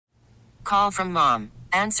Call from mom.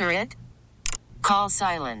 Answer it. Call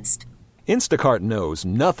silenced. Instacart knows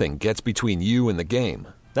nothing gets between you and the game.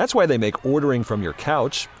 That's why they make ordering from your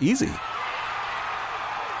couch easy.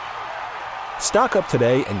 Stock up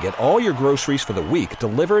today and get all your groceries for the week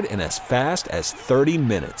delivered in as fast as 30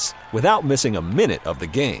 minutes without missing a minute of the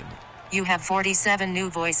game. You have 47 new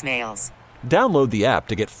voicemails. Download the app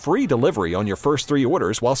to get free delivery on your first 3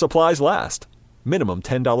 orders while supplies last. Minimum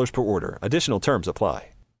 $10 per order. Additional terms apply.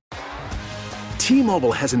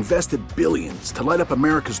 T-Mobile has invested billions to light up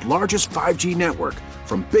America's largest 5G network,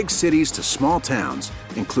 from big cities to small towns,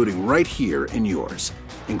 including right here in yours.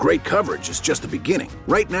 And great coverage is just the beginning.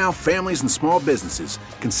 Right now, families and small businesses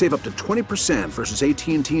can save up to 20% versus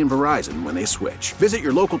AT&T and Verizon when they switch. Visit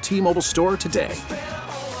your local T-Mobile store today.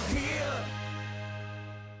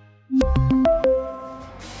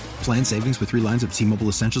 Plan savings with 3 lines of T-Mobile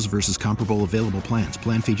Essentials versus comparable available plans.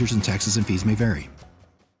 Plan features and taxes and fees may vary.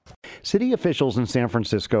 City officials in San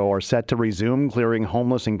Francisco are set to resume clearing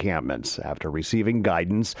homeless encampments after receiving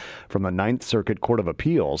guidance from the Ninth Circuit Court of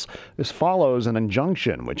Appeals. This follows an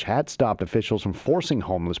injunction which had stopped officials from forcing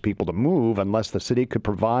homeless people to move unless the city could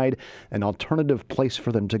provide an alternative place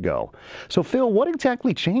for them to go. So, Phil, what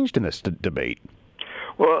exactly changed in this debate?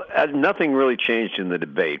 Well, nothing really changed in the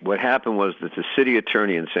debate. What happened was that the city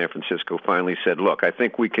attorney in San Francisco finally said, look, I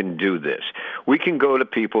think we can do this. We can go to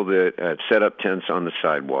people that set up tents on the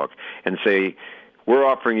sidewalk and say, we're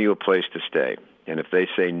offering you a place to stay. And if they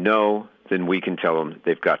say no, then we can tell them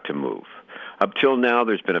they've got to move. Up till now,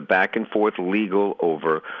 there's been a back and forth legal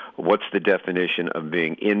over what's the definition of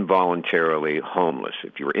being involuntarily homeless.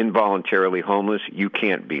 If you're involuntarily homeless, you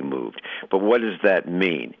can't be moved. But what does that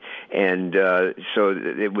mean? And so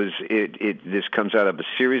this comes out of a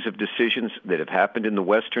series of decisions that have happened in the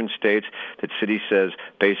western states that city says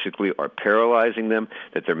basically are paralyzing them,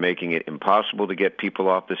 that they're making it impossible to get people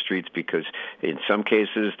off the streets because in some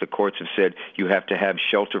cases the courts have said you have to have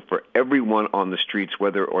shelter for everyone on the streets,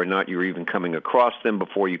 whether or not you're even coming across them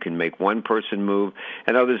before you can make one person move,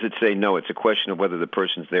 and others that say no, it's a question of whether the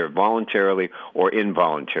person's there voluntarily or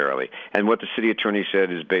involuntarily. And what the city attorney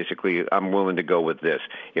said is basically, I'm willing to go with this.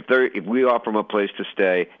 If we offer them a place to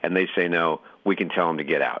stay and they say no, we can tell them to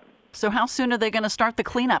get out. So how soon are they going to start the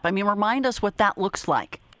cleanup? I mean, remind us what that looks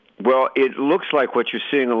like. Well, it looks like what you're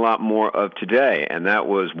seeing a lot more of today, and that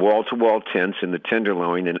was wall-to-wall tents in the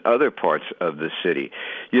Tenderloin and other parts of the city.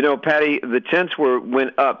 You know, Patty, the tents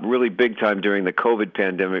went up really big time during the COVID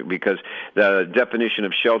pandemic because the definition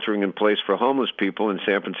of sheltering in place for homeless people in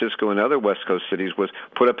San Francisco and other West Coast cities was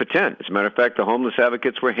put up a tent. As a matter of fact, the homeless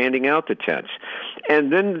advocates were handing out the tents.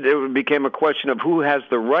 And then it became a question of who has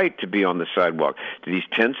the right to be on the sidewalk. These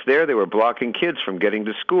tents there, they were blocking kids from getting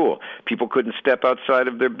to school. People couldn't step outside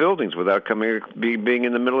of their buildings without being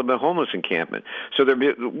in the middle of a homeless encampment. So there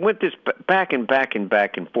went this back and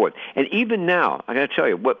forth. And even now, I got to tell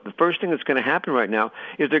you, what the first thing that's going to happen right now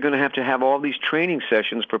is they're going to have all these training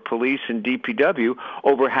sessions for police and DPW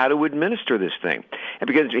over how to administer this thing. And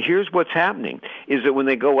because here's what's happening, is that when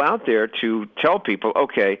they go out there to tell people,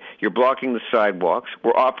 okay, you're blocking the sidewalks,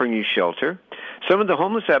 we're offering you shelter, some of the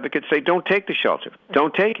homeless advocates say, don't take the shelter.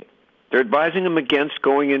 Don't take it. They're advising them against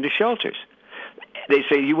going into shelters. They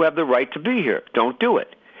say you have the right to be here. Don't do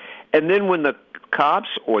it. And then when the cops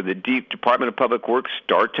or the Department of Public Works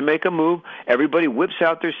start to make a move, everybody whips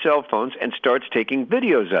out their cell phones and starts taking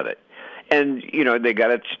videos of it. And, you know, they got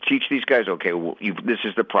to teach these guys, okay, well, this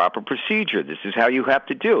is the proper procedure. This is how you have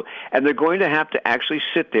to do. And they're going to have to actually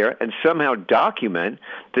sit there and somehow document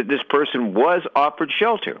that this person was offered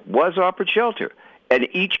shelter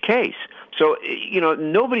in each case. So, you know,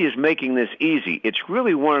 nobody is making this easy. It's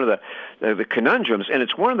really one of the conundrums, and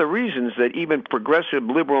it's one of the reasons that even progressive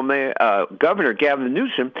liberal Governor Gavin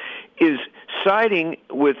Newsom is siding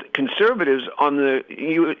with conservatives on the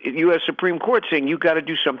U.S. Supreme Court, saying you've got to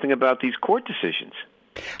do something about these court decisions.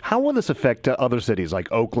 How will this affect other cities like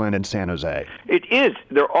Oakland and San Jose? It is.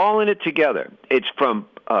 They're all in it together. It's from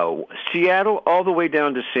Seattle all the way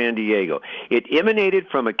down to San Diego. It emanated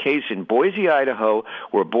from a case in Boise, Idaho,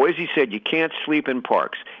 where Boise said you can't sleep in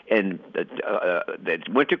parks. And they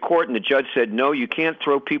went to court, and the judge said, no, you can't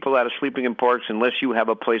throw people out of sleeping in parks unless you have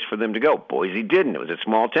a place for them to go. Boise didn't. It was a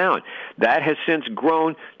small town. That has since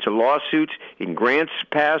grown to lawsuits in Grants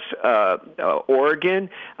Pass, Oregon,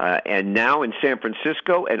 and now in San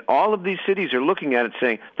Francisco. And all of these cities are looking at it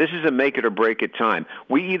saying, this is a make-it-or-break-it time.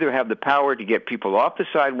 We either have the power to get people off the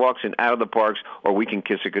sidewalks and out of the parks, or we can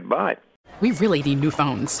kiss it goodbye. We really need new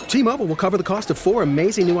phones. T-Mobile will cover the cost of 4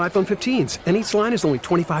 amazing new iPhone 15s, and each line is only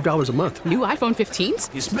 $25 a month. New iPhone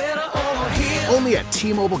 15s? It's better over here. Only at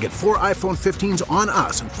T-Mobile, get 4 iPhone 15s on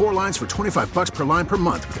us and 4 lines for $25 per line per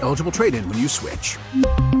month with eligible trade-in when you switch.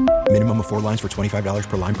 Minimum of 4 lines for $25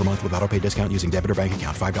 per line per month with autopay discount using debit or bank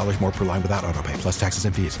account. $5 more per line without autopay, plus taxes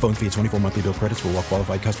and fees. Phone fee at 24 monthly bill credits for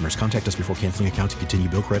well-qualified customers. Contact us before canceling account to continue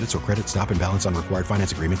bill credits or credit stop and balance on required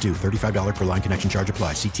finance agreement due. $35 per line connection charge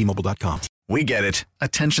applies. See T-Mobile.com. We get it.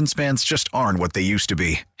 Attention spans just aren't what they used to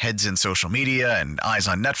be. Heads in social media and eyes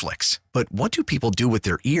on Netflix. But what do people do with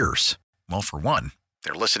their ears? Well, for one,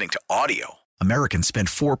 they're listening to audio. Americans spend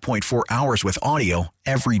 4.4 hours with audio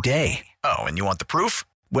every day. Oh, and you want the proof?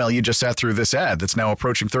 Well, you just sat through this ad that's now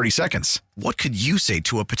approaching 30 seconds. What could you say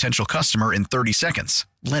to a potential customer in 30 seconds?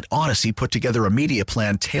 Let Odyssey put together a media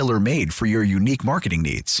plan tailor-made for your unique marketing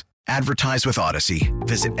needs. Advertise with Odyssey.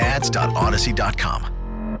 Visit ads.odyssey.com.